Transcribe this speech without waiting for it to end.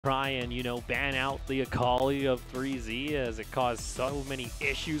try and, you know, ban out the Akali of 3Z as it caused so many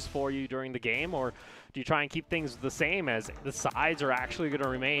issues for you during the game? Or do you try and keep things the same as the sides are actually going to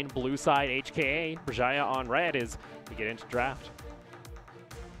remain blue side HKA, Berjaya on red as we get into draft?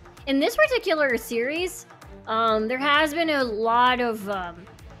 In this particular series, there has been a lot of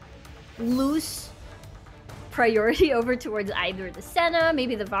loose priority over towards either the Senna,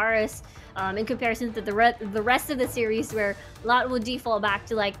 maybe the Varus, in comparison to the rest of the series, where a lot will default back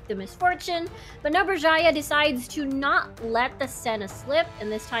to like the Misfortune. But now Berjaya decides to not let the Senna slip,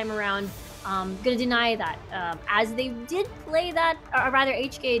 and this time around, gonna deny that, as they did play that, or rather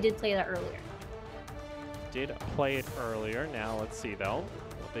HKA did play that earlier. Did play it earlier. Now let's see though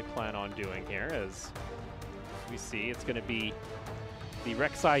what they plan on doing here. As we see, it's going to be the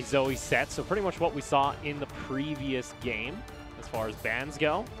Rek'Sai Zoe set, so pretty much what we saw in the previous game as far as bans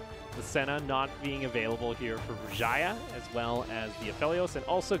go. The Senna not being available here for Berjaya, as well as the Aphelios, and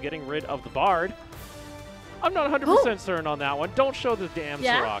also getting rid of the Bard. I'm not 100% certain on that one. Don't show the damn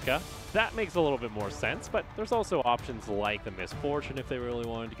Soraka. That makes a little bit more sense, but there's also options like the Misfortune if they really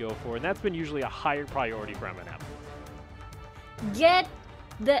wanted to go for it, and that's been usually a higher priority for M&M. Get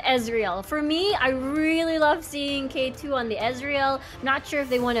the Ezreal. For me, I really love seeing K2 on the Ezreal. Not sure if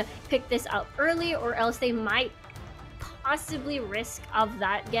they want to pick this up early, or else they might possibly risk of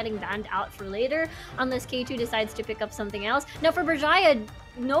that getting banned out for later, unless K2 decides to pick up something else. Now for Berjaya,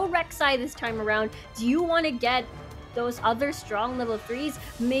 no Rek'Sai this time around. Do you want to get those other strong level 3s?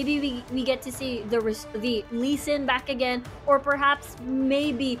 Maybe we get to see the Lee Sin back again, or perhaps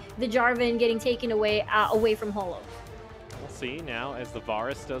maybe the Jarvan getting taken away from Holo. We'll see now as the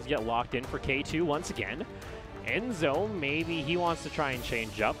Varus does get locked in for K2 once again. Enzo, maybe he wants to try and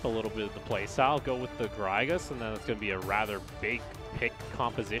change up a little bit of the playstyle, go with the Gragas, and then it's going to be a rather big pick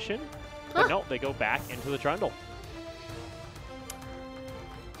composition. But no, they go back into the Trundle.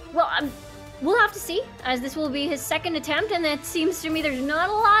 Well, we'll have to see, as this will be his second attempt, and it seems to me there's not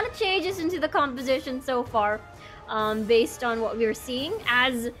a lot of changes into the composition so far, based on what we're seeing,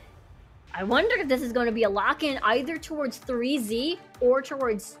 as I wonder if this is going to be a lock-in either towards 3Z or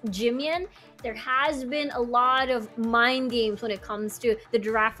towards Jimian. There has been a lot of mind games when it comes to the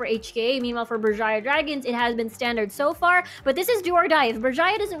draft for HKA. Meanwhile, for Berjaya Dragons, it has been standard so far, but this is do or die. If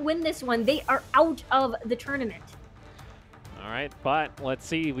Berjaya doesn't win this one, they are out of the tournament. All right, but let's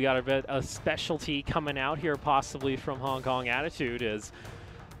see. We got a bit of specialty coming out here, possibly from Hong Kong Attitude, as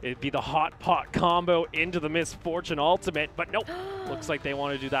it'd be the hot pot combo into the Misfortune ultimate, but nope. Looks like they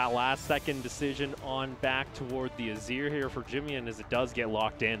want to do that last second decision on back toward the Azir here for Jimian, as it does get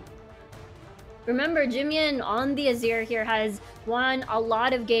locked in. Remember, Jimian on the Azir here has won a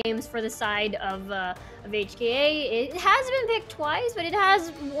lot of games for the side of HKA. It has been picked twice, but it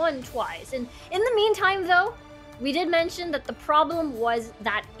has won twice. And in the meantime, though, we did mention that the problem was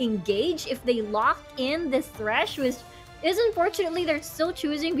that engage, if they lock in this Thresh, is unfortunately they're still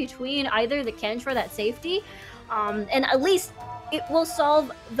choosing between either the Kench for that safety, and at least it will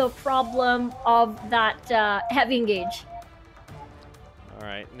solve the problem of that heavy engage. All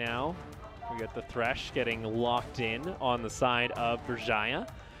right, now we got the Thresh getting locked in on the side of Berjaya.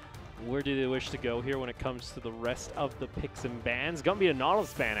 Where do they wish to go here when it comes to the rest of the picks and bans? Gonna be a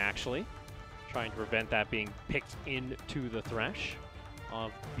Nautilus ban, actually. Trying to prevent that being picked into the Thresh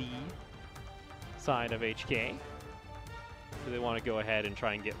of the side of HK. Do they want to go ahead and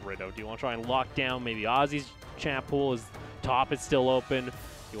try and get rid of? Do you want to try and lock down maybe Ozzy's champ pool? His top is still open. Do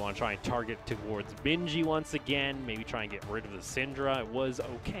you want to try and target towards Minji once again? Maybe try and get rid of the Syndra. It was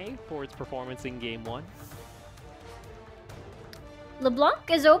okay for its performance in Game 1. LeBlanc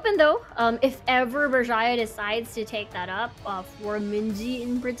is open though, if ever Berjaya decides to take that up, for Minji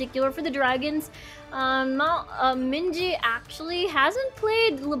in particular for the Dragons. Minji actually hasn't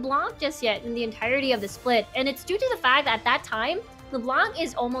played LeBlanc just yet in the entirety of the split, and it's due to the fact that at that time, LeBlanc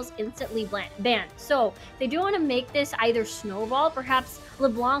is almost instantly banned. So if they do want to make this either snowball, perhaps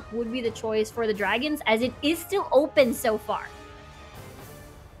LeBlanc would be the choice for the Dragons, as it is still open so far.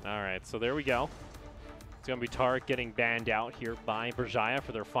 All right, so there we go. It's going to be Taric getting banned out here by Berjaya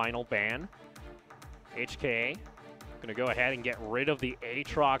for their final ban. HKA going to go ahead and get rid of the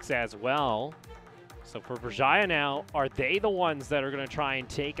Aatrox as well. So for Berjaya now, are they the ones that are going to try and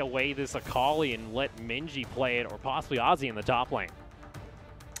take away this Akali and let Minji play it, or possibly Ozzy in the top lane?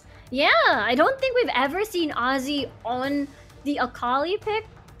 Yeah, I don't think we've ever seen Ozzy on the Akali pick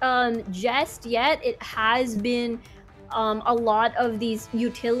just yet. It has been a lot of these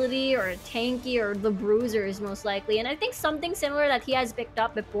utility or tanky or the bruisers most likely, and I think something similar that he has picked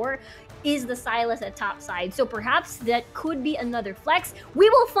up before is the Sylas at top side, so perhaps that could be another flex. We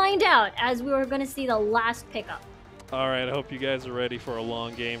will find out as we are going to see the last pickup. All right, I hope you guys are ready for a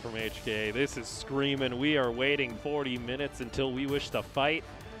long game from HKA. This is screaming. We are waiting 40 minutes until we wish to fight.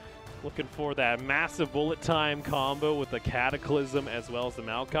 Looking for that massive bullet time combo with the Cataclysm as well as the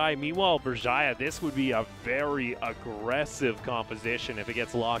Maokai. Meanwhile, Berjaya, this would be a very aggressive composition if it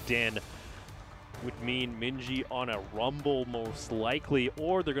gets locked in. Would mean Minji on a Rumble most likely,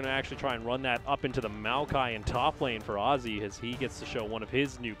 or they're going to actually try and run that up into the Maokai in top lane for Ozzy as he gets to show one of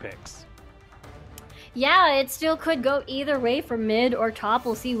his new picks. Yeah, it still could go either way for mid or top.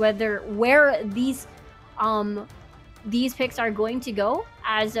 We'll see where these picks are going to go.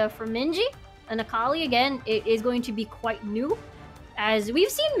 As for Minji and Akali, again, it is going to be quite new. As we've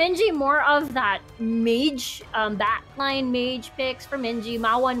seen Minji more of that mage, backline mage picks for Minji.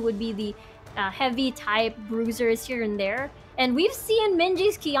 Mawan would be the heavy type bruisers here and there. And we've seen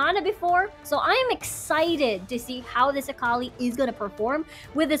Minji's Kiana before, so I'm excited to see how this Akali is going to perform.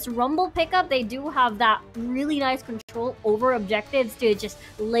 With this Rumble pickup, they do have that really nice control over objectives to just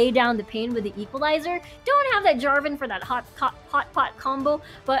lay down the pain with the equalizer. Don't have that Jarvan for that hot pot combo,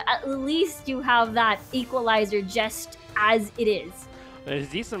 but at least you have that equalizer just as it is. There's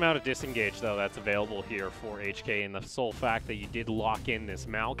a decent amount of disengage, though, that's available here for HK, and the sole fact that you did lock in this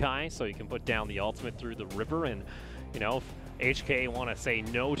Maokai, so you can put down the ultimate through the river, and, you know, if HK want to say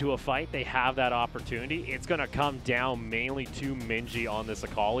no to a fight, they have that opportunity. It's going to come down mainly to Minji on this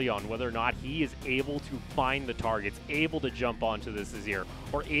Akali, on whether or not he is able to find the targets, able to jump onto this Azir,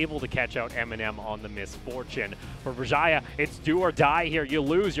 or able to catch out Eminem on the Misfortune. For Berjaya, it's do or die here. You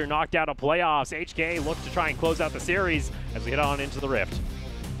lose, you're knocked out of playoffs. HK looks to try and close out the series as we head on into the Rift.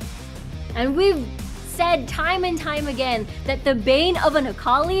 And we've said time and time again that the bane of an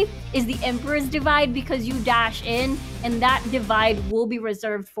Akali is the Emperor's Divide, because you dash in and that divide will be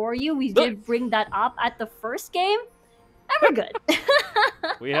reserved for you. We did bring that up at the first game, and we're good.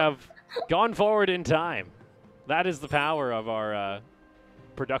 We have gone forward in time. That is the power of our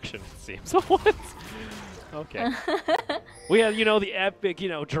production, it seems. What? Okay. We had, you know, the epic, you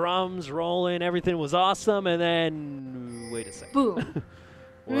know, drums rolling, everything was awesome, and then, wait a second. Boom.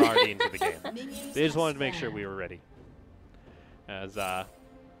 We're already into the game. They just wanted to make sure we were ready. As,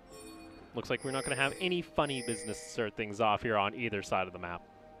 looks like we're not going to have any funny business to start things off here on either side of the map.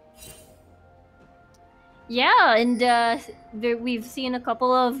 Yeah, and we've seen a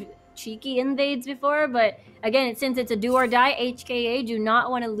couple of cheeky invades before, but again, since it's a do or die, HKA do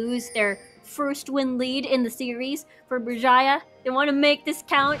not want to lose their first win lead in the series. For Berjaya, they want to make this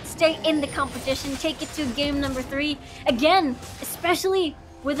count, stay in the competition, take it to game number 3. Again, especially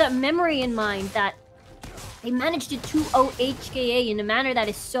with that memory in mind that they managed to 2-0 HKA in a manner that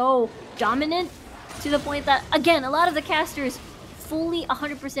is so dominant, to the point that, again, a lot of the casters fully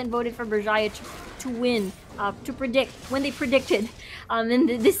 100% voted for Berjaya to win, to predict, when they predicted in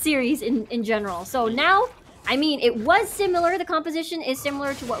this series in general. So now, I mean, it was similar, the composition is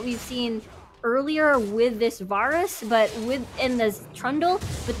similar to what we've seen earlier with this Varus, but in this Trundle,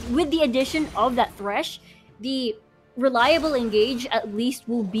 but with the addition of that Thresh, the reliable engage at least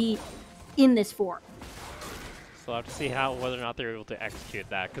will be in this form. So we'll have to see whether or not they're able to execute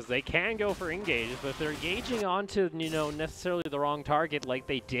that, because they can go for engage, but if they're engaging onto, you know, necessarily the wrong target like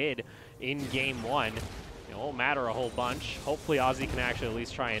they did in game 1, it won't matter a whole bunch. Hopefully Ozzy can actually at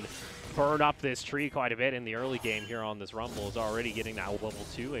least try and burn up this tree quite a bit in the early game here on this Rumble. Is already getting that level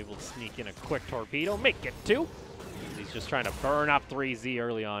 2, able to sneak in a quick torpedo, make it 2. He's just trying to burn up 3Z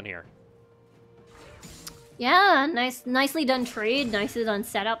early on here. Yeah, nicely done trade, nicely done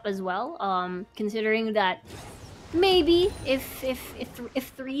setup as well. Considering that maybe if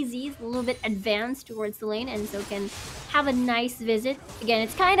 3Z is a little bit advanced towards the lane and so can have a nice visit. Again,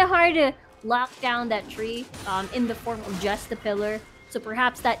 it's kind of hard to lock down that tree in the form of just the pillar. So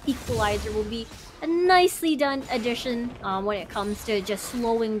perhaps that equalizer will be a nicely done addition when it comes to just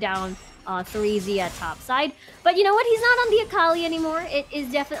slowing down 3Z at top side. But you know what? He's not on the Akali anymore. It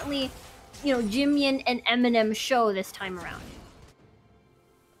is definitely, you know, Jimyan and Eminem show this time around.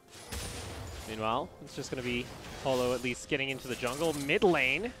 Meanwhile, it's just going to be Polo at least getting into the jungle. Mid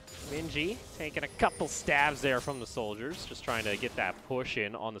lane, Minji taking a couple stabs there from the soldiers, just trying to get that push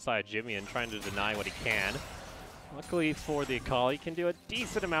in on the side of Jimyan, trying to deny what he can. Luckily for the Akali, he can do a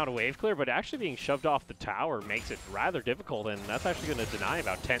decent amount of wave clear, but actually being shoved off the tower makes it rather difficult, and that's actually going to deny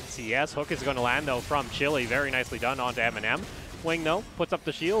about 10 CS. Hook is going to land, though, from Chili. Very nicely done onto Eminem. Wing, though, puts up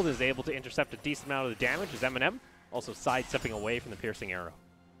the shield, is able to intercept a decent amount of the damage as Eminem also sidestepping away from the piercing arrow.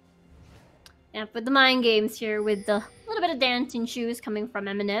 Yeah, but the mind games here with the little bit of dancing shoes coming from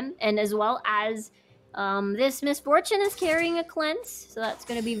Eminem, and as well as this Misfortune is carrying a cleanse, so that's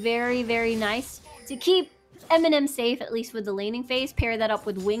going to be very, very nice to keep Eminem safe, at least with the laning phase. Pair that up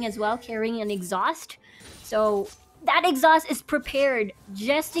with Wing as well, carrying an exhaust. So that exhaust is prepared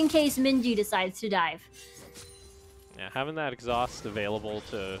just in case Minji decides to dive. Yeah, having that exhaust available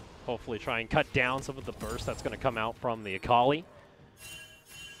to hopefully try and cut down some of the burst that's going to come out from the Akali.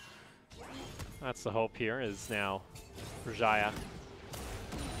 That's the hope here, is now Berjaya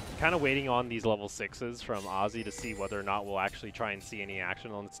kind of waiting on these level 6s from Ozzy to see whether or not we'll actually try and see any action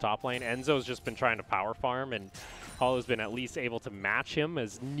on its top lane. Enzo's just been trying to power farm, and Hollow's been at least able to match him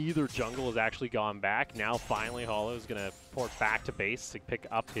as neither jungle has actually gone back. Now finally Hollow's going to port back to base to pick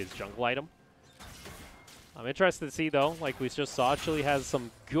up his jungle item. I'm interested to see, though, like we just saw, Chile has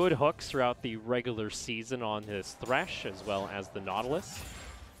some good hooks throughout the regular season on his Thresh as well as the Nautilus.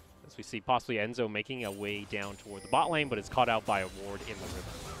 As we see possibly Enzo making a way down toward the bot lane, but is caught out by a ward in the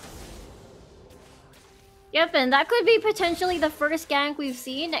river. Yep, and that could be potentially the first gank we've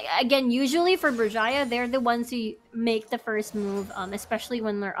seen. Again, usually for Berjaya, they're the ones who make the first move, especially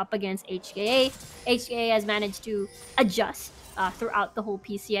when they're up against HKA. HKA has managed to adjust throughout the whole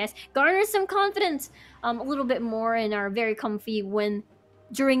PCS, garner some confidence a little bit more, and are very comfy when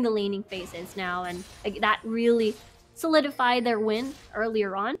during the laning phases now, and that really solidified their win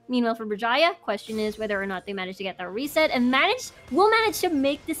earlier on. Meanwhile, for Berjaya, question is whether or not they manage to get their reset and will manage to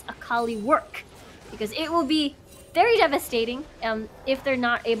make this Akali work. Because it will be very devastating if they're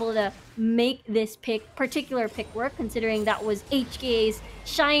not able to make this particular pick work, considering that was HKA's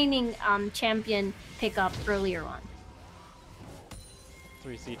shining champion pickup earlier on.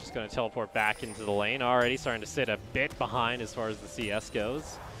 3C just going to teleport back into the lane. Already starting to sit a bit behind as far as the CS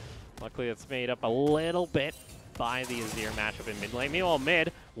goes. Luckily, it's made up a little bit by the Azir matchup in mid lane. Meanwhile,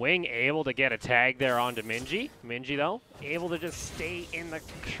 mid, Wing able to get a tag there onto Minji. Minji, though, able to just stay in the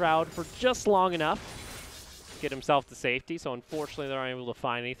shroud for just long enough to get himself to safety. So unfortunately, they're unable to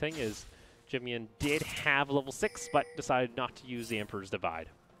find anything, as Jimian did have level 6, but decided not to use the Emperor's Divide.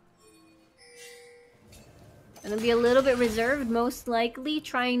 Gonna be a little bit reserved, most likely,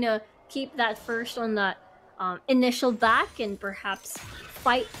 trying to keep that first on the initial back and perhaps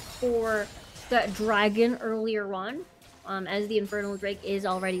fight for that dragon earlier on, as the Infernal Drake is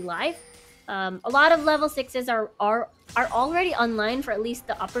already live. A lot of level 6s are already online for at least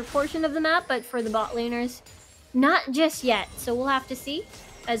the upper portion of the map, but for the bot laners, not just yet. So we'll have to see,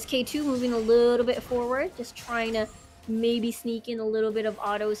 as K2 moving a little bit forward, just trying to maybe sneak in a little bit of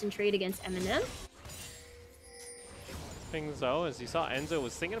autos and trade against Eminem. Things though, as you saw, Enzo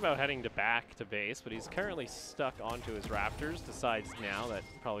was thinking about heading back to base, but he's currently stuck onto his Raptors. Decides now that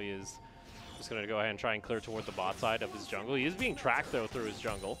probably is just going to go ahead and try and clear toward the bot side of his jungle. He is being tracked, though, through his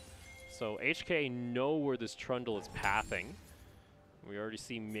jungle. So HK know where this Trundle is pathing. We already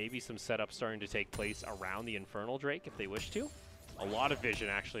see maybe some setup starting to take place around the Infernal Drake if they wish to. A lot of vision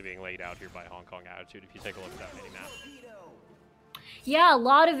actually being laid out here by Hong Kong Attitude if you take a look at that mini-map. Yeah, a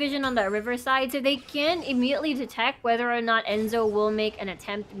lot of vision on the river side, so they can immediately detect whether or not Enzo will make an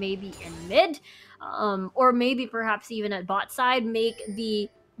attempt maybe in mid, or maybe perhaps even at bot side, make the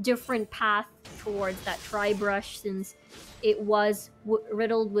different path towards that tri-brush, since it was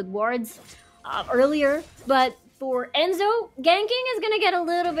riddled with wards earlier. But for Enzo, ganking is going to get a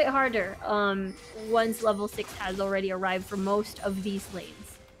little bit harder once level 6 has already arrived for most of these lanes.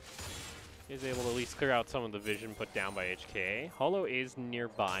 He's able to at least clear out some of the vision put down by HKA. Hollow is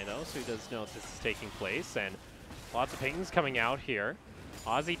nearby, though, so he does know this is taking place, and lots of pings coming out here.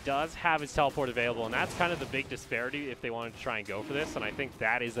 Ozzy does have his teleport available, and that's kind of the big disparity if they wanted to try and go for this, and I think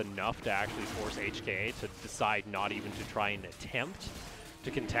that is enough to actually force HKA to decide not even to try and attempt to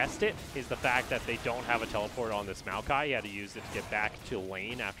contest it, is the fact that they don't have a teleport on this Maokai. He had to use it to get back to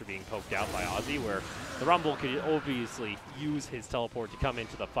lane after being poked out by Ozzy, where the Rumble could obviously use his teleport to come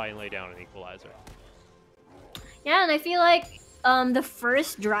into the fight and lay down an equalizer. Yeah, and I feel like the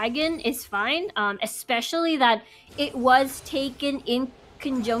first dragon is fine, especially that it was taken in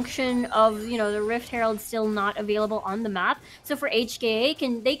conjunction of, you know, the Rift Herald still not available on the map. So for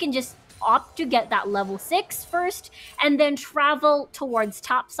HKA, they can just opt to get that level 6 first and then travel towards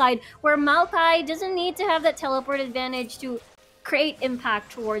topside, where Maokai doesn't need to have that teleport advantage to create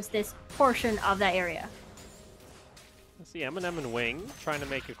impact towards this portion of that area. Let's see Eminem and Wing trying to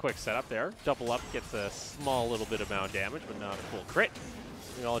make a quick setup there. Double up gets a small little bit amount of damage, but not a full crit.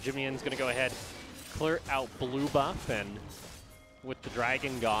 Meanwhile, Jimian's going to go ahead, clear out blue buff, and with the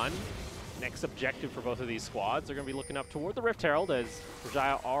dragon gone, next objective for both of these squads, they're going to be looking up toward the Rift Herald, as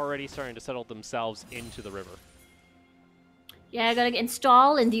Berjaya already starting to settle themselves into the river. Yeah, I gotta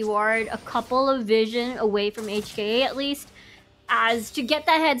install and deward a couple of vision away from HKA at least, as to get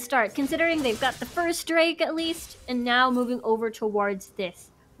that head start, considering they've got the first Drake at least, and now moving over towards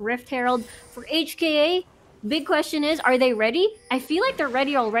this Rift Herald. For HKA, big question is, are they ready? I feel like they're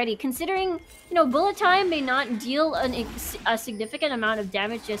ready already, considering, you know, bullet time may not deal a significant amount of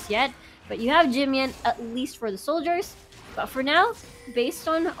damage just yet, but you have Jimian at least for the soldiers. But for now, based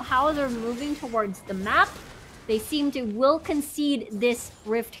on how they're moving towards the map, they seem to will concede this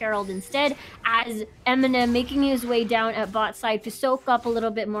Rift Herald instead, as Eminem making his way down at bot side to soak up a little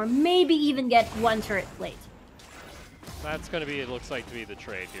bit more, maybe even get one turret plate. That's going to be, it looks like, to be the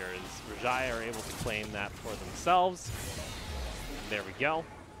trade here, is Berjaya are able to claim that for themselves. There we go.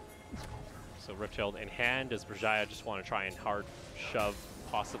 So Rift Herald in hand. Does Berjaya just want to try and hard shove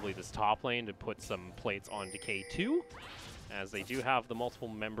possibly this top lane to put some plates onto K2? As they do have the multiple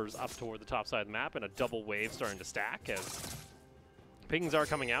members up toward the top side of the map and a double wave starting to stack as pings are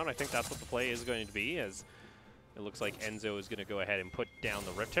coming out. I think that's what the play is going to be, as it looks like Enzo is going to go ahead and put down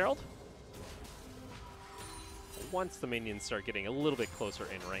the Rift Herald. Once the minions start getting a little bit closer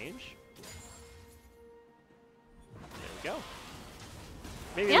in range. There we go.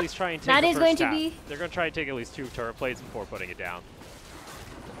 Maybe at least try and take that the is first going tap. to be. They're going to try and take at least 2 turret plates before putting it down.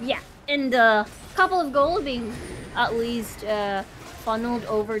 Yeah, and a couple of gold being at least funneled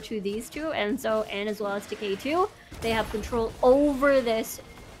over to these two, Enzo and as well as to K2. They have control over this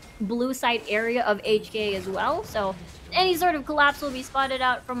blue side area of HKA as well, so any sort of collapse will be spotted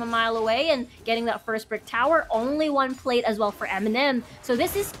out from a mile away, and getting that first brick tower, only 1 plate as well for Eminem. So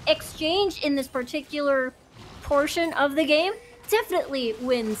this is exchange in this particular portion of the game. Definitely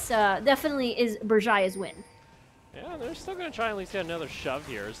wins, definitely is Berjaya's win. Yeah, they're still going to try and at least get another shove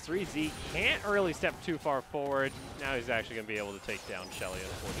here, as 3Z can't really step too far forward. Now he's actually going to be able to take down Shelly,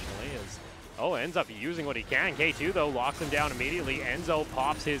 unfortunately, as ends up using what he can. K2, though, locks him down immediately. Enzo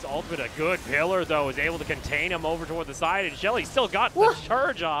pops his ultimate. A good pillar, though, is able to contain him over toward the side, and Shelly still got the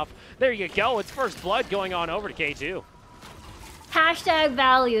charge off. There you go. It's first blood going on over to K2. Hashtag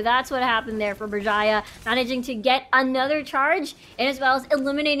value. That's what happened there for Berjaya, managing to get another charge, and as well as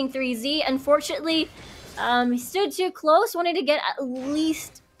eliminating 3Z. Unfortunately, he stood too close, wanted to get at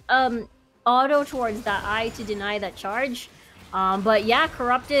least auto towards that eye to deny that charge. But yeah,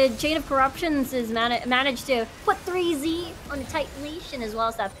 Corrupted, Chain of Corruptions is managed to put 3Z on a tight leash, and as well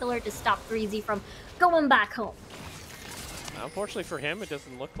as that pillar to stop 3Z from going back home. Unfortunately for him, it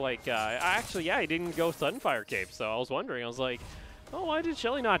doesn't look like... actually, yeah, he didn't go Sunfire Cape, so I was wondering. I was like, oh, why did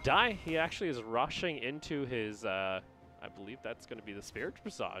Shelly not die? He actually is rushing into his... I believe that's going to be the Spirit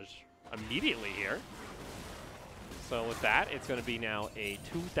Visage immediately here. So with that, it's going to be now a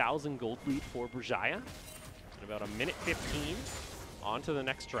 2,000 gold lead for Berjaya. In about a minute 15 on to the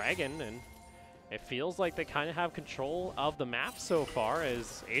next dragon, and it feels like they kind of have control of the map so far,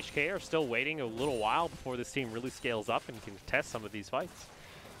 as HK are still waiting a little while before this team really scales up and can test some of these fights.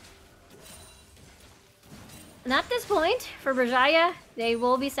 And at this point, for Berjaya, they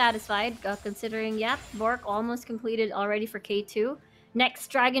will be satisfied, considering, yep, Bork almost completed already for K2. Next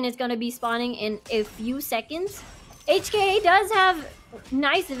dragon is going to be spawning in a few seconds. HKA does have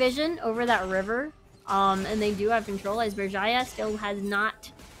nice vision over that river, and they do have control, as Berjaya still has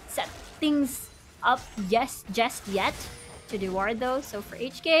not set things up just yet to reward those. So for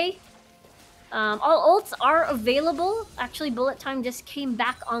HK, all ults are available. Actually, bullet time just came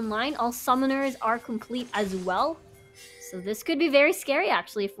back online. All summoners are complete as well. So this could be very scary,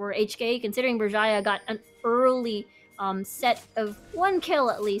 actually, for HK, considering Berjaya got an early set of 1 kill,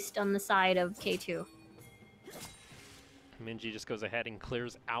 at least, on the side of K2. Minji just goes ahead and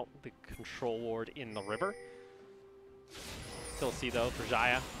clears out the control ward in the river. Still see, though,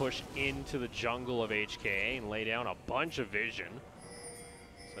 Berjaya push into the jungle of HKA and lay down a bunch of vision.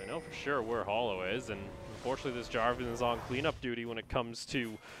 So I know for sure where Hollow is, and unfortunately this Jarvan is on cleanup duty when it comes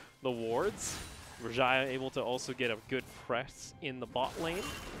to the wards. Berjaya able to also get a good press in the bot lane.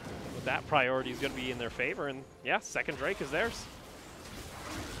 But that priority is going to be in their favor, and yeah, second Drake is theirs.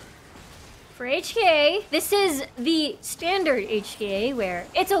 For HKA, this is the standard HKA where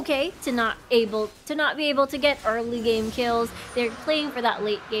it's okay to not be able to get early game kills. They're playing for that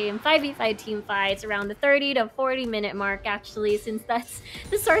late game 5v5 team fights around the 30 to 40 minute mark, actually, since that's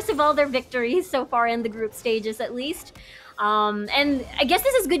the source of all their victories so far in the group stages, at least. And I guess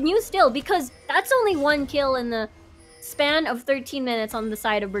this is good news still, because that's only 1 kill in the span of 13 minutes on the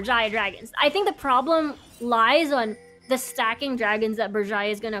side of Berjaya Dragons. I think the problem lies on the stacking dragons that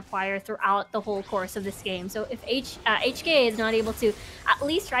Berjaya is going to acquire throughout the whole course of this game. So if HKA is not able to at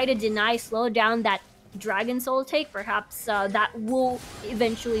least try to slow down that dragon soul take, perhaps that will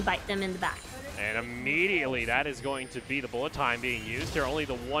eventually bite them in the back. And immediately that is going to be the bullet time being used here. Only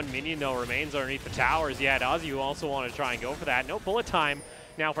the 1 minion, though, remains underneath the towers. Yeah, Ozzy, you also want to try and go for that. No bullet time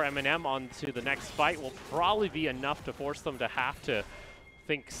now for Eminem on to the next fight will probably be enough to force them to have to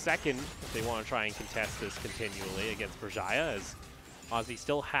think second if they want to try and contest this continually against Berjaya, as Ozzy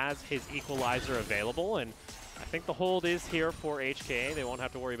still has his equalizer available, and I think the hold is here for HKA. They won't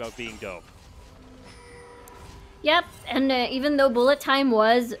have to worry about being dope. Yep, and even though bullet time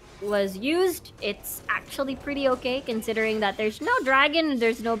was used, it's actually pretty okay considering that there's no dragon,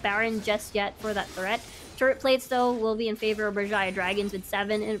 there's no baron just yet for that threat. Turret plates though will be in favor of Berjaya Dragons with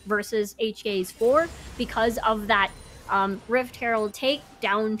 7 versus HKA's 4 because of that Rift Herald take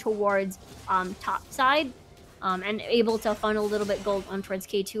down towards top side and able to funnel a little bit gold on towards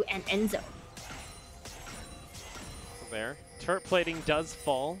K2 and Enzo. There, turret plating does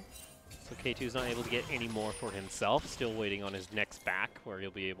fall. So K2 is not able to get any more for himself. Still waiting on his next back, where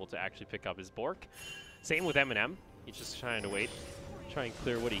he'll be able to actually pick up his Bork. Same with Eminem. He's just trying to wait, try and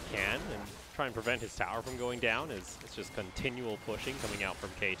clear what he can, and try and prevent his tower from going down. It's just continual pushing coming out from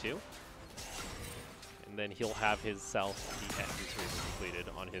K2. And then he'll have his self-defense completed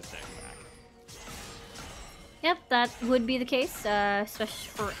on his next back. Yep, that would be the case, especially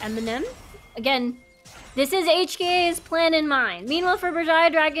for Eminem. Again, this is HKA's plan in mind. Meanwhile, for Berjaya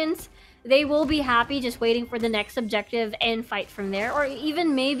Dragons, they will be happy just waiting for the next objective and fight from there, or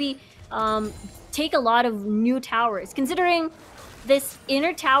even maybe take a lot of new towers, considering this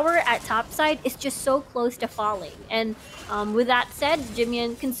inner tower at topside is just so close to falling. And with that said,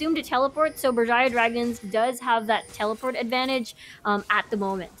 Jimian consumed a teleport, so Berjaya Dragons does have that teleport advantage at the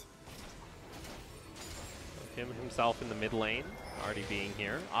moment. Him himself in the mid lane, already being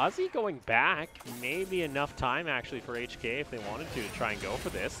here. Ozzy going back, maybe enough time actually for HK if they wanted to try and go for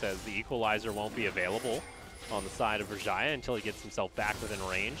this, as the equalizer won't be available on the side of Berjaya until he gets himself back within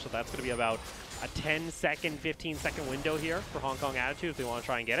range. So that's going to be about a 10-second, 15-second window here for Hong Kong Attitude if they want to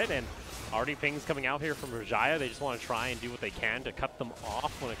try and get it. And already pings coming out here from Berjaya. They just want to try and do what they can to cut them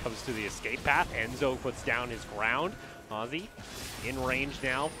off when it comes to the escape path. Enzo puts down his ground. Ozzy in range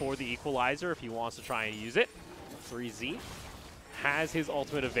now for the equalizer if he wants to try and use it. 3Z has his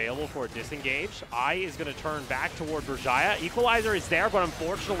ultimate available for a disengage. I is going to turn back toward Berjaya. Equalizer is there, but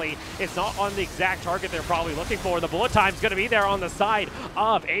unfortunately, it's not on the exact target they're probably looking for. The bullet time's going to be there on the side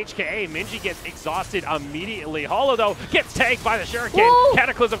of HKA. Minji gets exhausted immediately. Hollow, though, gets tagged by the Shuriken. Whoa!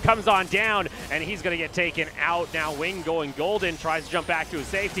 Cataclysm comes on down, and he's going to get taken out. Now Wing going golden, tries to jump back to his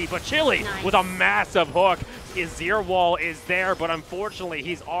safety, but Chili with a massive hook. His Zero Wall is there, but unfortunately,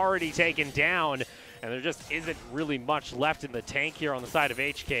 he's already taken down. And there just isn't really much left in the tank here on the side of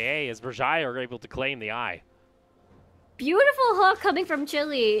HKA as Berjaya are able to claim the eye. Beautiful hook coming from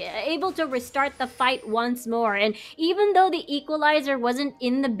Chili, able to restart the fight once more. And even though the equalizer wasn't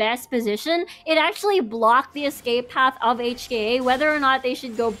in the best position, it actually blocked the escape path of HKA, whether or not they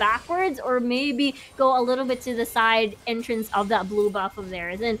should go backwards or maybe go a little bit to the side entrance of that blue buff of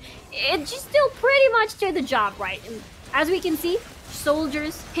theirs. And it just still pretty much did the job right. And as we can see,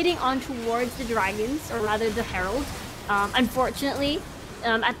 soldiers hitting on towards the dragons, or rather the herald. Unfortunately,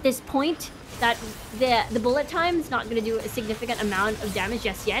 at this point, that the bullet time is not going to do a significant amount of damage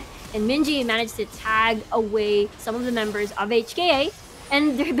just yet, and Minji managed to tag away some of the members of HKA,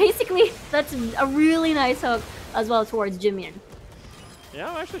 and they're basically, that's a really nice hook as well towards Jimian. Yeah,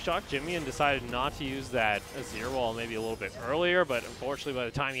 I'm actually shocked Jimian decided not to use that Zero Wall maybe a little bit earlier, but unfortunately by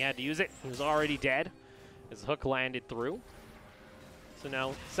the time he had to use it, he was already dead. His hook landed through. So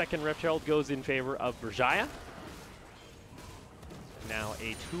now second Rift Herald goes in favor of Berjaya. Now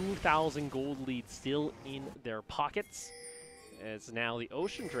a 2,000 gold lead still in their pockets, as now the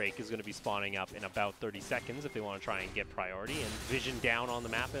Ocean Drake is going to be spawning up in about 30 seconds if they want to try and get priority and vision down on the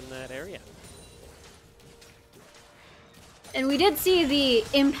map in that area. And we did see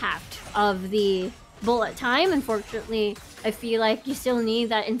the impact of the bullet time. Unfortunately, I feel like you still need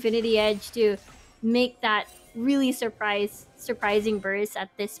that Infinity Edge to make that really surprising burst at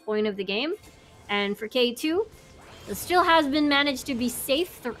this point of the game. And for K2, it still has been managed to be safe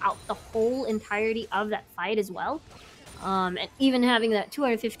throughout the whole entirety of that fight as well. And even having that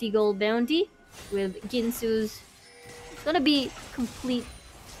 250 gold bounty with Ginsu's, it's gonna be complete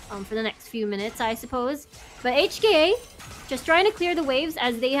for the next few minutes, I suppose. But HKA just trying to clear the waves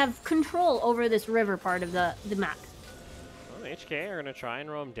as they have control over this river part of the map. Well, HKA are gonna try and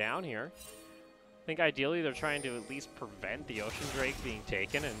roam down here. I think ideally they're trying to at least prevent the Ocean Drake being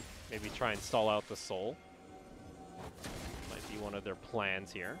taken and maybe try and stall out the Soul. Might be one of their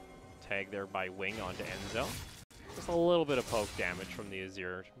plans here. Tag there by Wing onto Enzo. Just a little bit of poke damage from the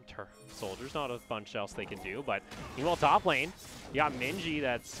Azir soldiers. Not a bunch else they can do, but meanwhile top lane, you got Minji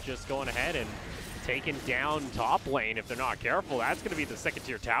that's just going ahead and taken down top lane if they're not careful. That's going to be the second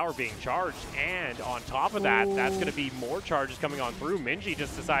tier tower being charged. And on top of that, that's going to be more charges coming on through. Minji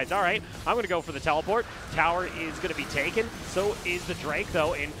just decides, all right, I'm going to go for the teleport. Tower is going to be taken. So is the Drake,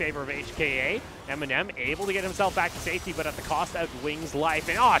 though, in favor of HKA. Eminem able to get himself back to safety, but at the cost of Wing's life.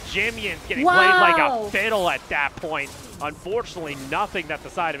 And Jimion's getting played like a fiddle at that point. Unfortunately, nothing that the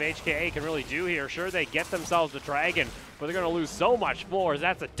side of HKA can really do here. Sure, they get themselves the dragon, but they're going to lose so much floors.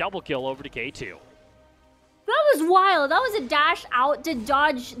 That's a double kill over to K2. That was wild. That was a dash out to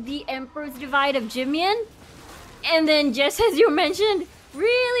dodge the Emperor's Divide of Jimian. And then, just as you mentioned,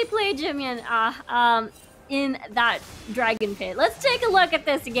 really play Jimian in that dragon pit. Let's take a look at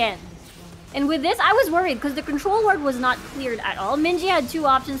this again. And with this, I was worried because the control ward was not cleared at all. Minji had two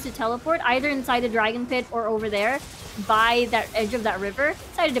options to teleport, either inside the dragon pit or over there by that edge of that river.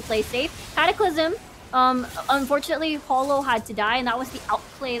 Decided to play safe. Cataclysm, unfortunately, Hollow had to die, and that was the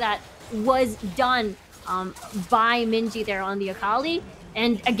outplay that was done by Minji there on the Akali.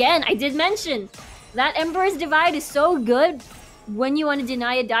 And again, I did mention that Emperor's Divide is so good when you want to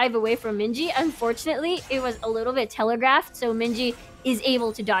deny a dive away from Minji. Unfortunately, it was a little bit telegraphed, so Minji is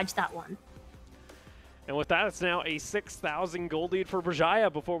able to dodge that one. And with that, it's now a 6,000 gold lead for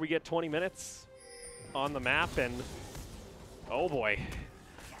Berjaya before we get 20 minutes on the map. And oh boy,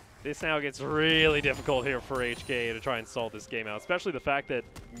 this now gets really difficult here for HKA to try and solve this game out, especially the fact that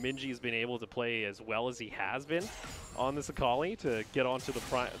Minji's been able to play as well as he has been on this Akali to get onto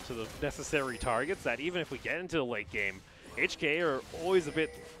the necessary targets, that even if we get into the late game, HKA are always a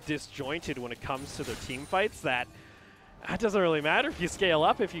bit disjointed when it comes to their team fights. That doesn't really matter if you scale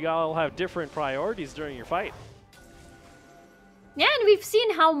up, if you all have different priorities during your fight. Yeah, and we've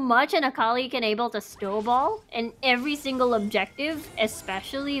seen how much an Akali can able to snowball in every single objective,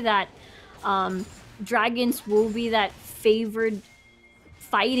 especially that Dragons will be that favored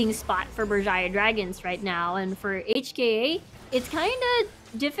fighting spot for Berjaya Dragons right now. And for HKA, it's kind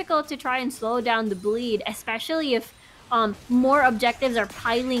of difficult to try and slow down the bleed, especially if more objectives are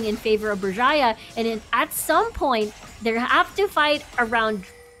piling in favor of Berjaya, and at some point, they have to fight around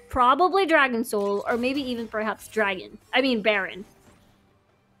probably Dragon Soul, or maybe even perhaps Baron.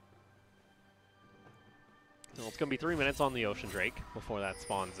 Well, it's going to be 3 minutes on the Ocean Drake before that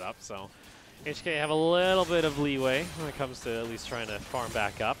spawns up, so HK have a little bit of leeway when it comes to at least trying to farm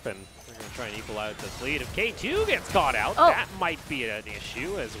back up, and they're going to try and equal out this lead. If K2 gets caught out, that might be an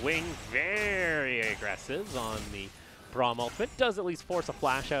issue, as Wing very aggressive on the Braum ultimate. Does at least force a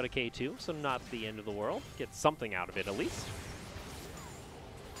flash out of K2, so not the end of the world. Gets something out of it at least.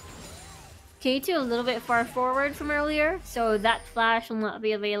 K2 a little bit far forward from earlier, so that flash will not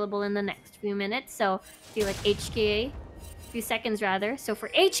be available in the next few minutes. So I feel like HKA, few seconds rather. So for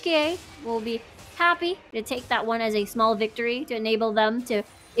HKA, we'll be happy to take that one as a small victory to enable them to,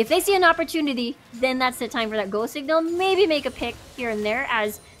 if they see an opportunity, then that's the time for that go signal. Maybe make a pick here and there,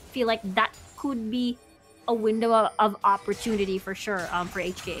 as I feel like that could be a window of opportunity for sure for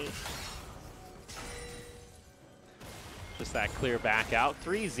HKA. Just that clear back out.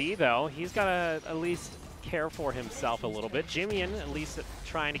 3Z though, he's got to at least care for himself a little bit. Jimian at least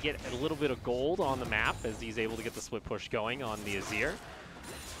trying to get a little bit of gold on the map as he's able to get the split push going on the Azir.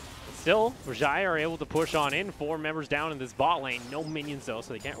 Still, Berjaya are able to push on in. 4 members down in this bot lane. No minions though,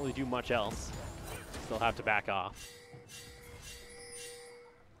 so they can't really do much else. Still have to back off.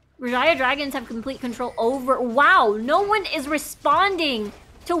 Berjaya Dragons have complete control over... Wow, no one is responding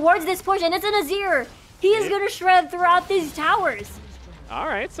towards this push, and it's an Azir. He is going to shred throughout these towers. All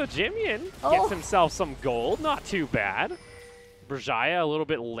right, so Jimian gets himself some gold. Not too bad. Berjaya a little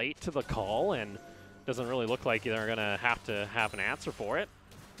bit late to the call, and doesn't really look like they're going to have an answer for it.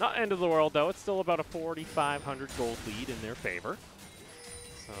 Not end of the world, though. It's still about a 4,500 gold lead in their favor.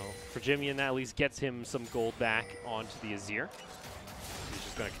 So for Jimian, that at least gets him some gold back onto the Azir. He's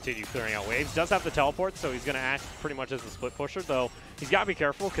just going to continue clearing out waves. Does have the teleport, so he's going to act pretty much as a split pusher, though he's got to be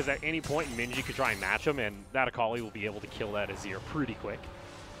careful because at any point Minji could try and match him, and that Akali will be able to kill that Azir pretty quick.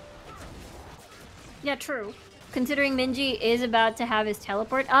 Yeah, true. Considering Minji is about to have his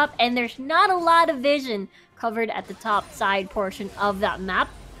teleport up, and there's not a lot of vision covered at the top side portion of that map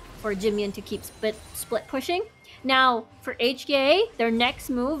for Jimian to keep split pushing. Now, for HKA, their next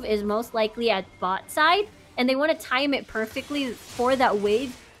move is most likely at bot side, and they want to time it perfectly for that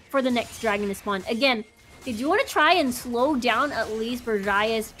wave for the next dragon to spawn. Again, they do want to try and slow down at least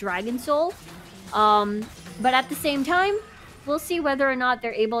Berjaya's Dragon Soul, but at the same time, we'll see whether or not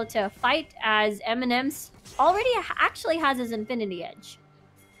they're able to fight, as Eminem's already actually has his Infinity Edge.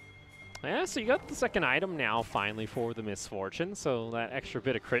 Yeah, so you got the second item now finally for the Misfortune, so that extra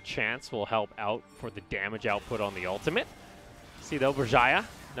bit of crit chance will help out for the damage output on the ultimate. See though, Berjaya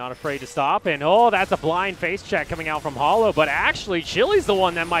Not afraid to stop, and oh, that's a blind face check coming out from Hollow, but actually Chili's the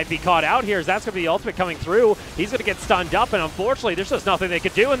one that might be caught out here, as that's going to be the ultimate coming through. He's going to get stunned up, and unfortunately, there's just nothing they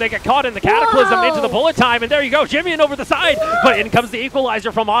could do, and they get caught in the Cataclysm into the bullet time, and there you go, Jimmy over the side, but in comes the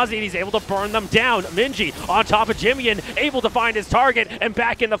equalizer from Ozzy, and he's able to burn them down. Minji on top of Jimmy, and able to find his target, and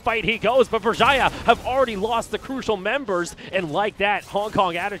back in the fight he goes, but Berjaya have already lost the crucial members, and like that, Hong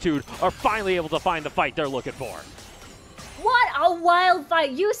Kong Attitude are finally able to find the fight they're looking for. What a wild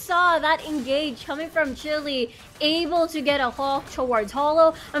fight. You saw that engage coming from Chili, able to get a hawk towards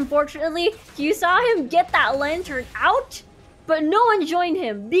Hollow. Unfortunately, you saw him get that lantern out, but no one joined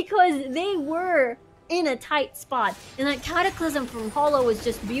him because they were in a tight spot. And that Cataclysm from Hollow was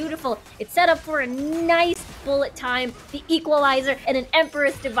just beautiful. It's set up for a nice bullet time, the equalizer, and an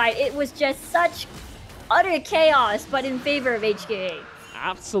Emperor's Divide. It was just such utter chaos, but in favor of HKA.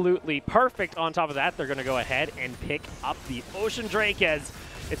 Absolutely perfect. On top of that, they're going to go ahead and pick up the Ocean Drake as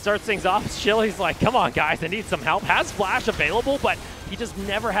it starts things off. Chili's like, come on, guys, I need some help. Has Flash available, but he just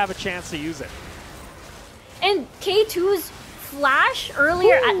never have a chance to use it. And K2's Flash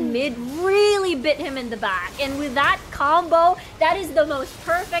earlier at mid really bit him in the back. And with that combo, that is the most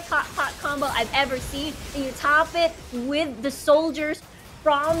perfect hot pot combo I've ever seen. And you top it with the soldiers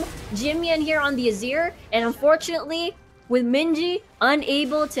from Jimian here on the Azir. And unfortunately, with Minji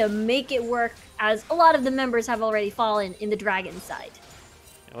unable to make it work, as a lot of the members have already fallen in the Dragon side.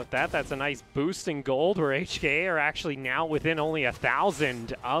 And with that, that's a nice boost in gold, where HKA are actually now within only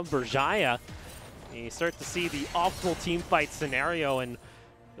 1,000 of Berjaya. And you start to see the optimal team fight scenario, and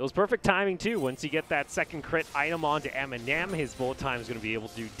it was perfect timing too. Once you get that second crit item onto Eminem, his bullet time is going to be able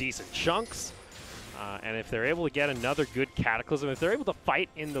to do decent chunks. And if they're able to get another good Cataclysm, if they're able to fight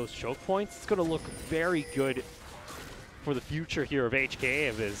in those choke points, it's going to look very good for the future here of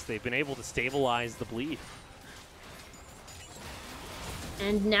HKA, as they've been able to stabilize the bleed.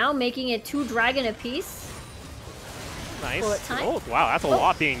 And now making it 2 Dragon apiece. Nice. Oh, wow, that's a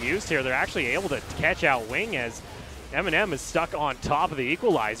lot being used here. They're actually able to catch out Wing, as Eminem is stuck on top of the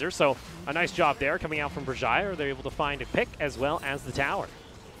equalizer. So a nice job there coming out from Berjaya. They're able to find a pick as well as the tower.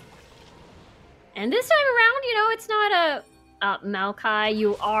 And this time around, you know, it's not a Maokai.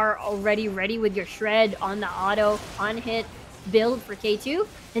 You are already ready with your Shred on the auto on-hit build for K2.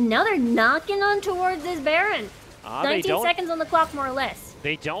 And now they're knocking on towards this Baron. 19 seconds on the clock, more or less.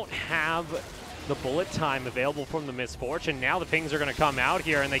 They don't have the bullet time available from the Misfortune. Now the pings are going to come out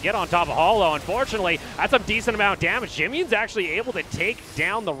here, and they get on top of Hollow. Unfortunately, that's a decent amount of damage. Jimmy's actually able to take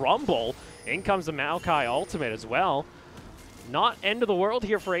down the Rumble. In comes the Maokai ultimate as well. Not end of the world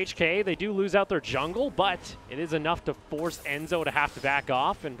here for HK. They do lose out their jungle, but it is enough to force Enzo to have to back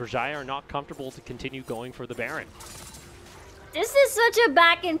off, and Berjaya are not comfortable to continue going for the Baron. This is such a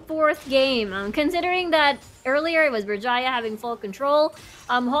back and forth game, considering that earlier it was Berjaya having full control.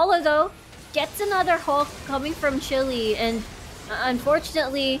 Hollow, though, gets another Hulk coming from Chili, and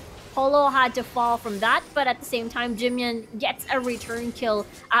unfortunately, Hollow had to fall from that, but at the same time, Jimian gets a return kill,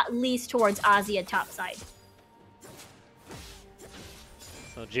 at least towards Asia top side.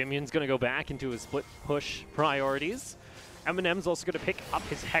 So Jimian's going to go back into his split push priorities. Eminem's also going to pick up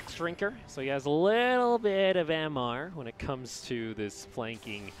his Hex Drinker, so he has a little bit of MR when it comes to this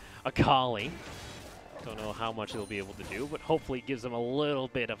flanking Akali. Don't know how much he'll be able to do, but hopefully gives him a little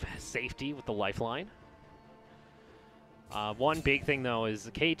bit of safety with the lifeline. One big thing, though,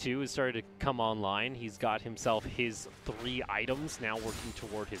 is K2 has started to come online. He's got himself his 3 items, now working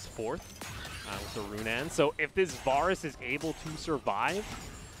toward his 4th with the Runan. So if this Varus is able to survive,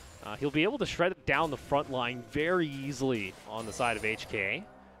 he'll be able to shred down the front line very easily on the side of HKA,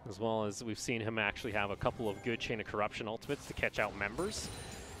 as well as we've seen him actually have a couple of good Chain of Corruption ultimates to catch out members.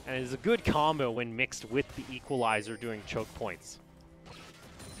 And it is a good combo when mixed with the Equalizer doing choke points.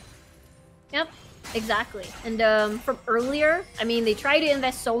 Yep, exactly. And from earlier, I mean, they tried to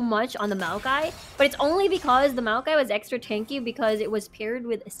invest so much on the Maokai, but it's only because the Maokai was extra tanky because it was paired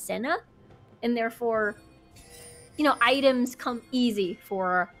with Senna, and therefore, you know, items come easy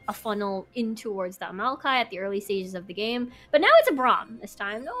for a funnel in towards that Maokai at the early stages of the game. But now it's a Braum this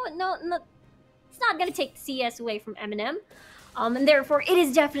time. No, it's not going to take the CS away from Eminem. And therefore, it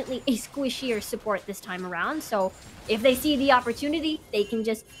is definitely a squishier support this time around. So if they see the opportunity, they can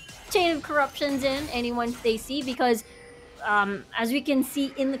just Chain of Corruptions in anyone they see, because as we can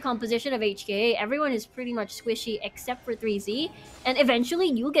see in the composition of HKA, everyone is pretty much squishy except for 3Z, and eventually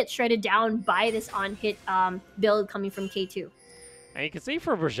you'll get shredded down by this on-hit build coming from K2. And you can see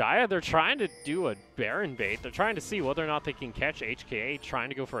for Berjaya, they're trying to do a Baron bait. They're trying to see whether or not they can catch HKA, trying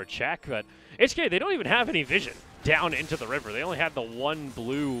to go for a check, but HKA, they don't even have any vision down into the river. They only had the one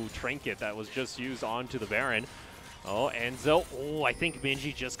blue trinket that was just used onto the Baron. Oh, Enzo. Oh, I think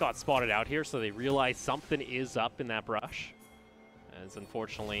Minji just got spotted out here, so they realize something is up in that brush. As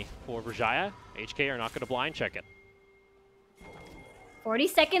unfortunately for Berjaya, HK are not going to blind check it. 40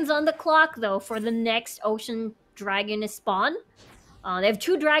 seconds on the clock, though, for the next Ocean Dragon to spawn. They have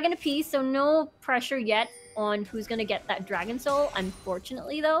 2 Dragon apiece, so no pressure yet on who's going to get that Dragon Soul.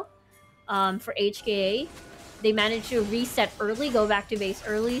 Unfortunately, though, for HKA, they managed to reset early, go back to base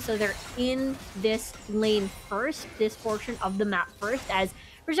early, so they're in this lane first, this portion of the map first, as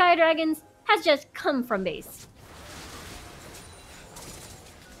Berjaya Dragons has just come from base.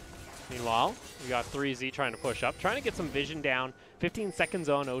 Meanwhile, we got 3Z trying to push up, trying to get some vision down. 15 seconds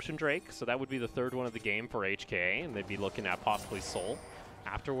on Ocean Drake, so that would be the 3rd one of the game for HKA, and they'd be looking at possibly Soul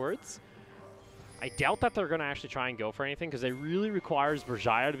afterwards. I doubt that they're going to actually try and go for anything, because it really requires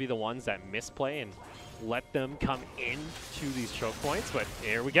Berjaya to be the ones that misplay and let them come into these choke points. But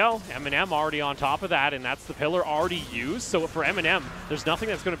here we go. M&M already on top of that, and that's the pillar already used. So for M&M, there's nothing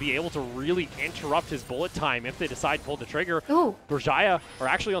that's going to be able to really interrupt his bullet time if they decide to pull the trigger. Ooh. Berjaya are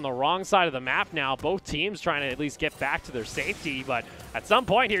actually on the wrong side of the map now. Both teams trying to at least get back to their safety, but at some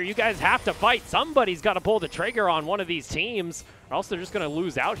point here, you guys have to fight. Somebody's got to pull the trigger on one of these teams, or else they're just going to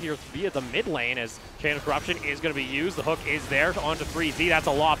lose out here via the mid lane, as Chain of Corruption is going to be used. The hook is there onto 3Z. That's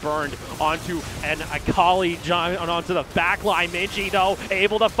a lot burned onto an Akali onto the back line. Minji, though,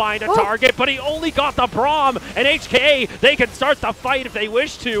 able to find a target, but he only got the Braum, and HKA, they can start the fight if they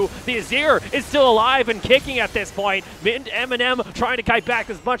wish to. The Azir is still alive and kicking at this point. M&M trying to kite back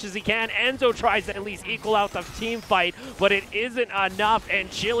as much as he can. Enzo tries to at least equal out the team fight, but it isn't enough, and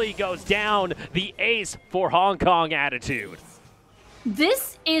Chili goes down. The ace for Hong Kong attitude.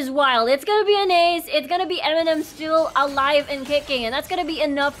 This is wild. It's going to be an ace. It's going to be M&M still alive and kicking. And that's going to be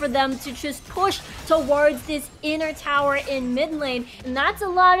enough for them to just push towards this inner tower in mid lane. And that's a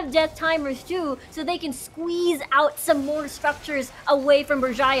lot of death timers too. So they can squeeze out some more structures away from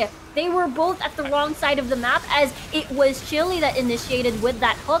Berjaya. They were both at the wrong side of the map, as it was Chili that initiated with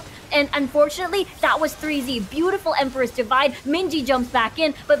that hook. And unfortunately, that was 3Z. Beautiful Emperor's Divide. Minji jumps back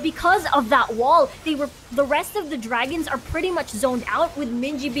in, but because of that wall, the rest of the dragons are pretty much zoned out, with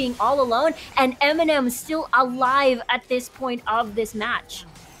Minji being all alone and M&M still alive at this point of this match.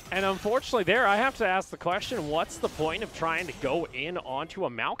 And unfortunately there, I have to ask the question, what's the point of trying to go in onto a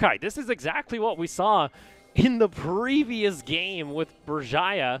Maokai? This is exactly what we saw in the previous game with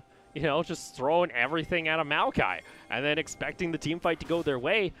Berjaya, you know, just throwing everything at a Maokai and then expecting the team fight to go their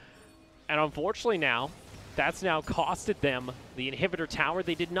way. And unfortunately now, that's now costed them the inhibitor tower.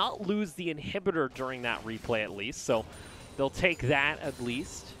 They did not lose the inhibitor during that replay at least, so they'll take that at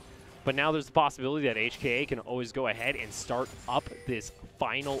least. But now there's the possibility that HKA can always go ahead and start up this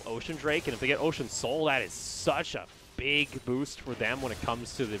final Ocean Drake. And if they get Ocean Soul, that is such a big boost for them when it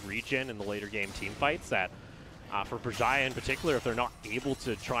comes to the regen and the later game team fights, that for Berjaya in particular, if they're not able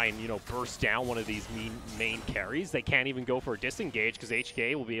to try and, you know, burst down one of these main carries, they can't even go for a disengage, because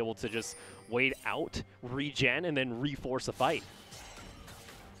HKA will be able to just wait out, regen, and then reforce a fight.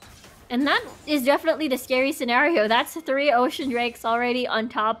 And that is definitely the scary scenario. That's 3 Ocean Drakes already on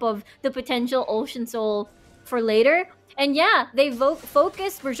top of the potential Ocean Soul for later. And yeah, they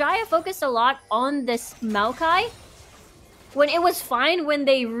Berjaya focused a lot on this Maokai, when it was fine when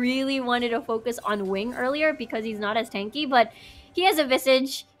they really wanted to focus on Wing earlier, because he's not as tanky, but he has a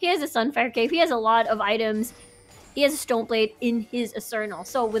Visage, he has a Sunfire Cape, he has a lot of items, he has a Stoneblade in his Eternal.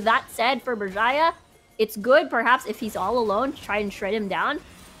 So with that said, for Berjaya, it's good perhaps if he's all alone to try and shred him down.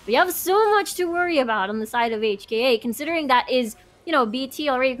 But you have so much to worry about on the side of HKA, considering that is, you know, BT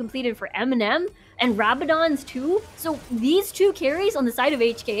already completed for M&M, and Rabadon's too. So these 2 carries on the side of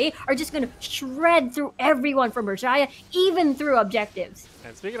HKA are just going to shred through everyone from Berjaya, even through objectives.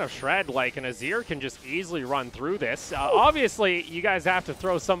 And speaking of shred, like, an Azir can just easily run through this. Obviously, you guys have to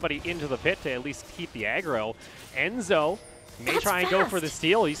throw somebody into the pit to at least keep the aggro. Enzo may try and go for the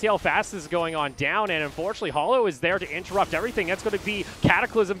steal. You see how fast this is going on down, and unfortunately, Hollow is there to interrupt everything. That's going to be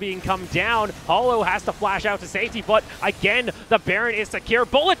Cataclysm being come down. Hollow has to flash out to safety, but again, the Baron is secure.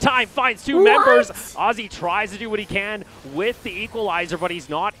 Bullet Time finds 2 members. Ozzy tries to do what he can with the equalizer, but he's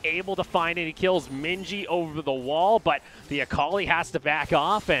not able to find it. He kills Minji over the wall, but the Akali has to back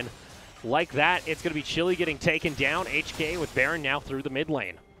off, and like that, it's going to be Chili getting taken down. HK with Baron now through the mid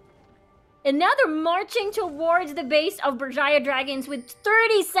lane. And now they're marching towards the base of Berjaya Dragons with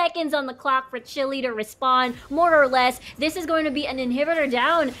 30 seconds on the clock for Chili to respond, more or less. This is going to be an inhibitor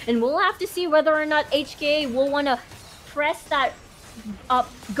down, and we'll have to see whether or not HKA will want to press that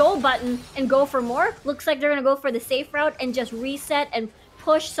go button and go for more. Looks like they're going to go for the safe route and just reset and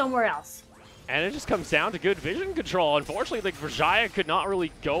push somewhere else. And it just comes down to good vision control. Unfortunately, like, Berjaya could not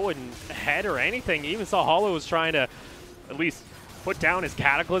really go ahead or anything. You even saw Hollow was trying to at least put down his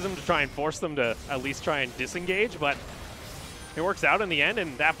Cataclysm to try and force them to at least try and disengage, but it works out in the end,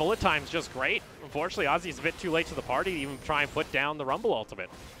 and that bullet time's just great. Unfortunately, Ozzy's a bit too late to the party to even try and put down the Rumble ultimate.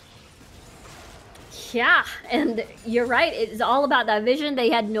 Yeah, and you're right. It's all about that vision. They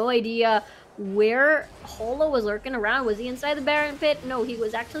had no idea where Holo was lurking around. Was he inside the Baron pit? No, he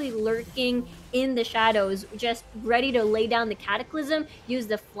was actually lurking in the shadows, just ready to lay down the Cataclysm, use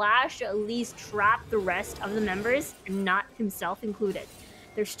the flash to at least trap the rest of the members, not himself included.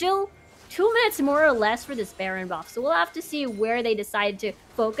 There's still 2 minutes more or less for this Baron buff, so we'll have to see where they decide to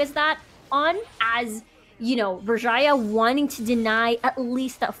focus that on, as, you know, Berjaya wanting to deny at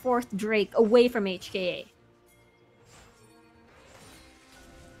least that 4th Drake away from HKA.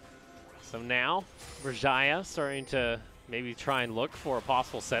 So now, Berjaya starting to maybe try and look for a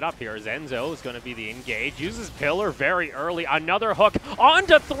possible setup here. Enzo is going to be the engage. Uses Pillar very early. Another hook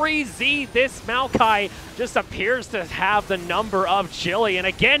onto 3Z. This Maokai just appears to have the number of Chili. And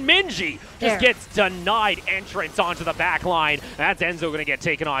again, Minji just gets denied entrance onto the back line. That's Enzo going to get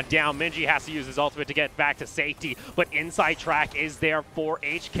taken on down. Minji has to use his ultimate to get back to safety. But inside track is there for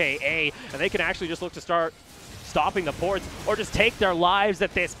HKA. And they can actually just look to start stopping the ports or just take their lives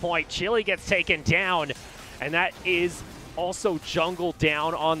at this point. Chili gets taken down, and that is also jungle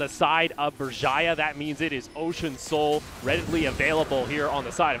down on the side of Berjaya. That means it is Ocean Soul readily available here on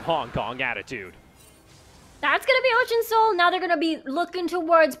the side of Hong Kong Attitude. That's going to be Ocean Soul. Now they're going to be looking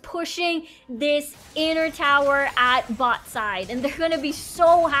towards pushing this inner tower at bot side. And they're going to be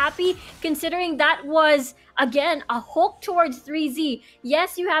so happy considering that was, again, a hook towards 3Z.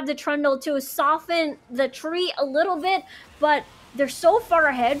 Yes, you have the Trundle to soften the tree a little bit, but they're so far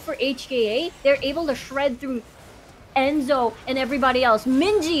ahead for HKA. They're able to shred through Enzo and everybody else.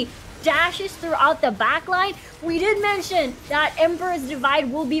 Minji dashes throughout the backline. We did mention that Emperor's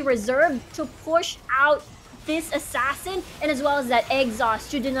Divide will be reserved to push out this assassin, and as well as that exhaust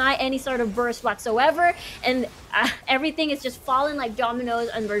to deny any sort of burst whatsoever, and everything is just falling like dominoes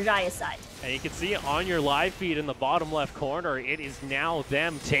on Berjaya's side. And you can see on your live feed in the bottom left corner, it is now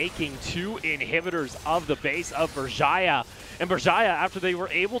them taking 2 inhibitors of the base of Berjaya. And Berjaya, after they were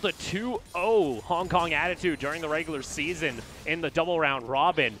able to 2-0 Hong Kong Attitude during the regular season in the double round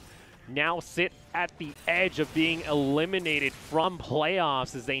robin, now sit at the edge of being eliminated from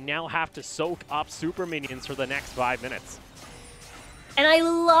playoffs as they now have to soak up super minions for the next 5 minutes. And I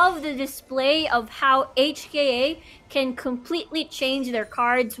love the display of how HKA can completely change their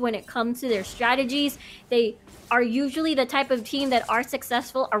cards when it comes to their strategies. They are usually the type of team that are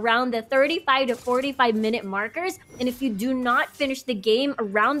successful around the 35 to 45 minute markers. And if you do not finish the game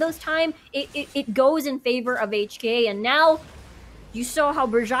around those time, it goes in favor of HKA. And now you saw how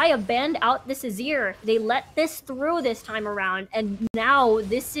Berjaya banned out this Azir. They let this through this time around, and now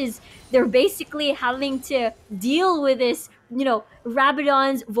they're basically having to deal with this, you know,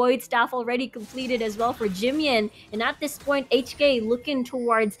 Rabadon's Void Staff already completed as well for Jimian, and at this point, HK looking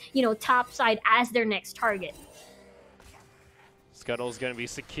towards, you know, top side as their next target. Scuttle's going to be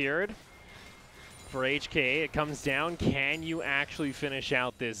secured for HK. It comes down, can you actually finish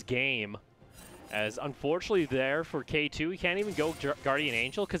out this game? As unfortunately there for K2, he can't even go Guardian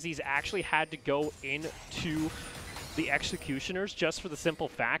Angel because he's actually had to go into the Executioners just for the simple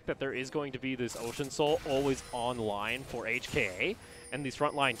fact that there is going to be this Ocean Soul always online for HKA. And these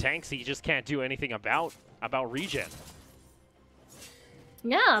frontline tanks, he just can't do anything about regen.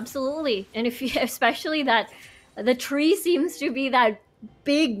 Yeah, absolutely. And if you, especially that the tree seems to be that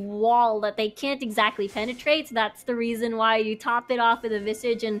big wall that they can't exactly penetrate. So that's the reason why you top it off with a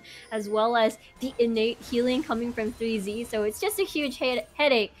Visage, and as well as the innate healing coming from 3Z. So it's just a huge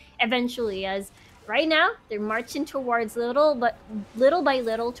headache eventually, as right now they're marching towards little by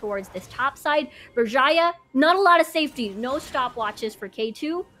little towards this top side. Berjaya, not a lot of safety, no stopwatches for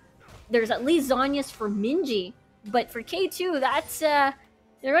K2. There's at least Zhonya's for Minji, but for K2, that's they're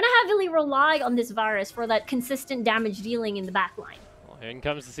gonna heavily rely on this virus for that consistent damage dealing in the backline. In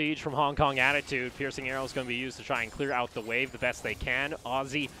comes the siege from Hong Kong Attitude. Piercing Arrow is going to be used to try and clear out the wave the best they can.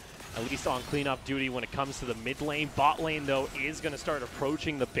 Aussie, at least on cleanup duty when it comes to the mid lane. Bot lane, though, is going to start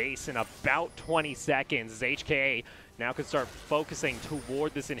approaching the base in about 20 seconds. As HKA now can start focusing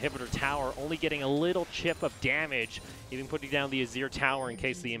toward this inhibitor tower, only getting a little chip of damage, even putting down the Azir tower in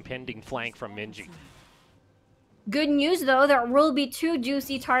case of the impending flank from Minji. Good news, though, there will be 2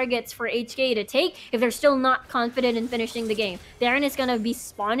 juicy targets for HK to take if they're still not confident in finishing the game. Darren is going to be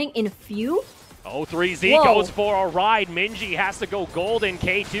spawning in a few. Oh, 3Z goes for a ride. Minji has to go golden.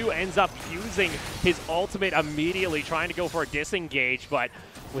 K2 ends up using his ultimate immediately, trying to go for a disengage, but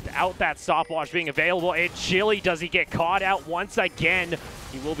without that stopwatch being available. And Chili, does he get caught out once again?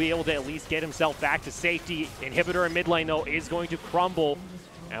 He will be able to at least get himself back to safety. Inhibitor in mid lane, though, is going to crumble.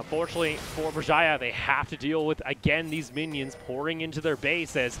 And unfortunately for Berjaya, they have to deal with, again, these minions pouring into their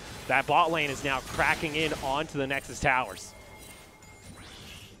base as that bot lane is now cracking in onto the Nexus towers.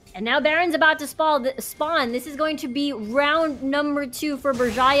 And now Baron's about to spawn. This is going to be round number 2 for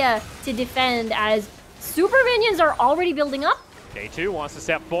Berjaya to defend as super minions are already building up. K2 wants to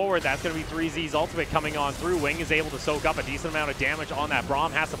step forward. That's going to be 3Z's ultimate coming on through. Wing is able to soak up a decent amount of damage on that Braum.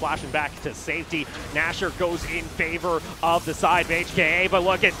 Has to flash him back to safety. Nasher goes in favor of the side of HKA, but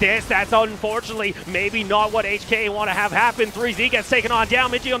look at this. That's unfortunately maybe not what HKA want to have happen. 3Z gets taken on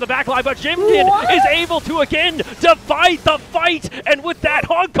down. Minji on the back line, but Jimkin is able to again divide the fight. And with that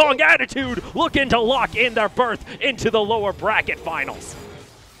Hong Kong attitude, looking to lock in their berth into the lower bracket finals.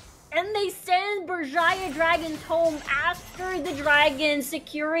 And they send Berjaya Dragons home after the Dragons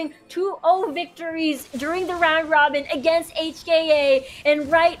securing 2-0 victories during the round robin against HKA. And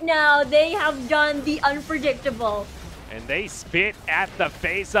right now, they have done the unpredictable. And they spit at the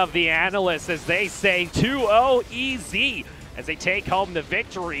face of the analysts as they say 2-0 easy as they take home the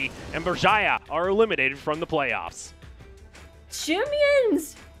victory. And Berjaya are eliminated from the playoffs.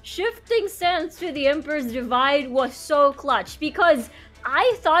 Chimian's shifting sense to the Emperor's Divide was so clutch because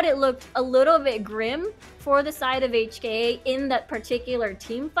I thought it looked a little bit grim for the side of HKA in that particular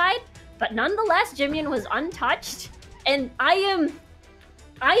team fight, but nonetheless, Jimian was untouched, and I am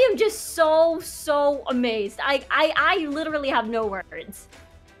just so amazed. I literally have no words.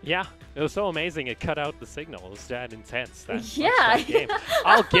 Yeah, it was so amazing. It cut out the signal. It was that intense. That game.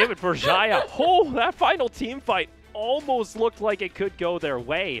 I'll give it Berjaya. Oh, that final team fight almost looked like it could go their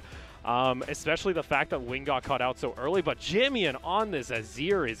way. Especially the fact that Wing got caught out so early, but Jimian on this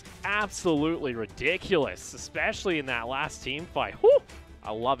Azir is absolutely ridiculous, especially in that last team fight. Whew,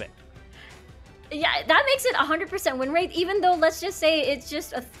 I love it. Yeah, that makes it 100% win rate, even though let's just say it's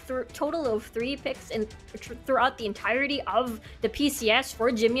just a total of 3 picks throughout the entirety of the PCS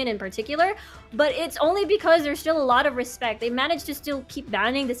for Jimian in particular. But it's only because there's still a lot of respect. They managed to still keep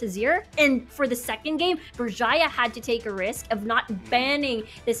banning this Azir. And for the second game, Berjaya had to take a risk of not banning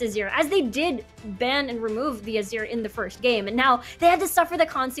this Azir, as they did ban and remove the Azir in the first game. And now they had to suffer the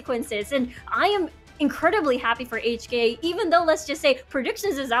consequences. And I am incredibly happy for HKA, even though let's just say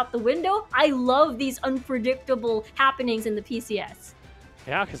predictions is out the window. I love these unpredictable happenings in the PCS.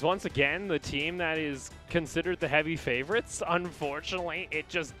 Yeah, because once again, the team that is considered the heavy favorites, unfortunately, it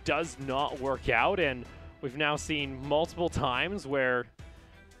just does not work out. And we've now seen multiple times where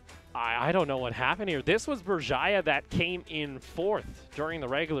I don't know what happened here. This was Berjaya that came in 4th during the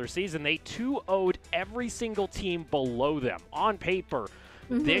regular season. They 2-0'd every single team below them. On paper,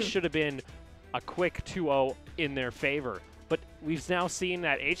 this should have been a quick 2-0 in their favor. But we've now seen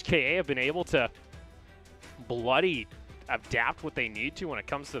that HKA have been able to bloody adapt what they need to when it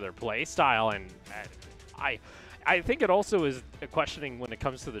comes to their play style. And I think it also is a questioning when it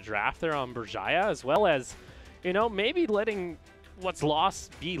comes to the draft there on Berjaya, as well as, you know, maybe letting what's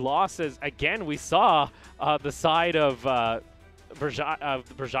lost be lost, as again we saw the side of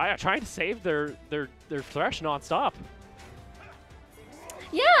Berjaya trying to save their Thresh nonstop.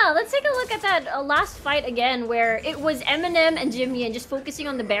 Yeah, let's take a look at that last fight again, where it was Eminem and Jimian just focusing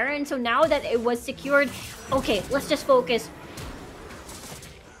on the Baron. So now that it was secured, okay, let's just focus.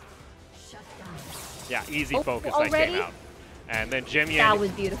 Yeah, easy focus already? that came out. And then Jimian. That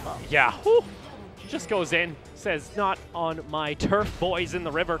was beautiful. Yeah, whew, just goes in, says, not on my turf, boys in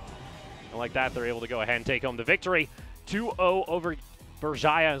the river. And like that, they're able to go ahead and take home the victory. 2-0 over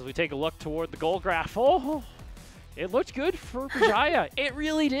Berjaya as we take a look toward the goal graph. Oh, it looked good for Berjaya. It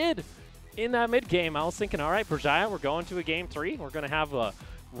really did. In that mid game, I was thinking, all right, Berjaya, we're going to a game 3. We're going to have a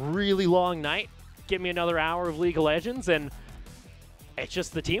really long night. Give me another hour of League of Legends. And it's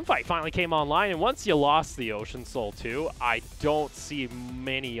just the team fight finally came online. And once you lost the Ocean Soul 2, I don't see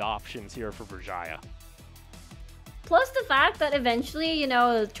many options here for Berjaya. Plus the fact that eventually, you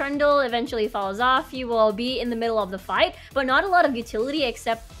know, Trundle eventually falls off. You will be in the middle of the fight, but not a lot of utility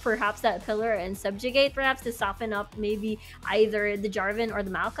except perhaps that Pillar and Subjugate, perhaps to soften up maybe either the Jarvan or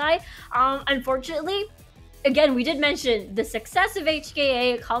the Maokai. Unfortunately, again, we did mention the success of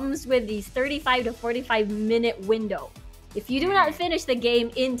HKA comes with these 35 to 45 minute window. If you do not finish the game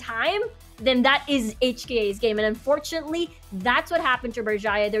in time, then that is HKA's game. And unfortunately, that's what happened to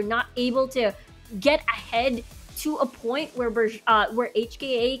Berjaya. They're not able to get ahead to a point where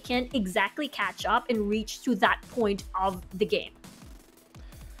HKA can't exactly catch up and reach to that point of the game.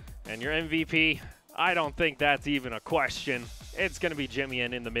 And your MVP, I don't think that's even a question. It's going to be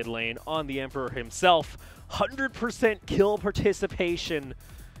Jimian in the mid lane on the Emperor himself. 100% kill participation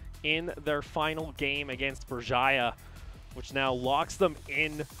in their final game against Berjaya, which now locks them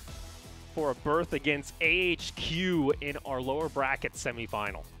in for a berth against AHQ in our lower bracket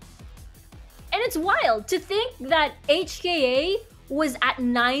semifinal. And it's wild to think that HKA was at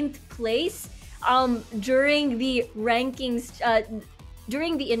 9th place during the rankings,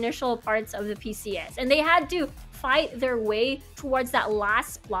 during the initial parts of the PCS. And they had to fight their way towards that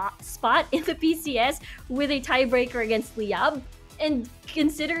last spot in the PCS with a tiebreaker against Liab. And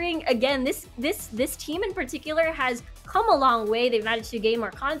considering, again, this team in particular has come a long way. They've managed to gain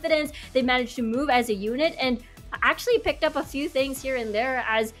more confidence. They've managed to move as a unit and actually picked up a few things here and there,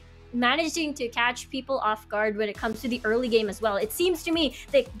 as managing to catch people off guard when it comes to the early game as well. It seems to me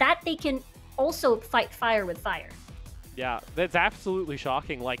that they can also fight fire with fire. Yeah, that's absolutely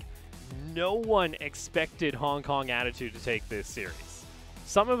shocking. Like, no one expected Hong Kong Attitude to take this series.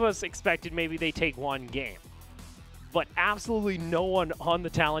 Some of us expected maybe they take one game, but absolutely no one on the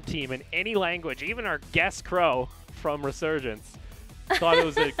talent team in any language, even our guest Crow from Resurgence, thought it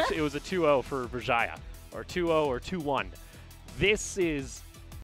was a 2-0 for Berjaya, or 2-0 or 2-1. This is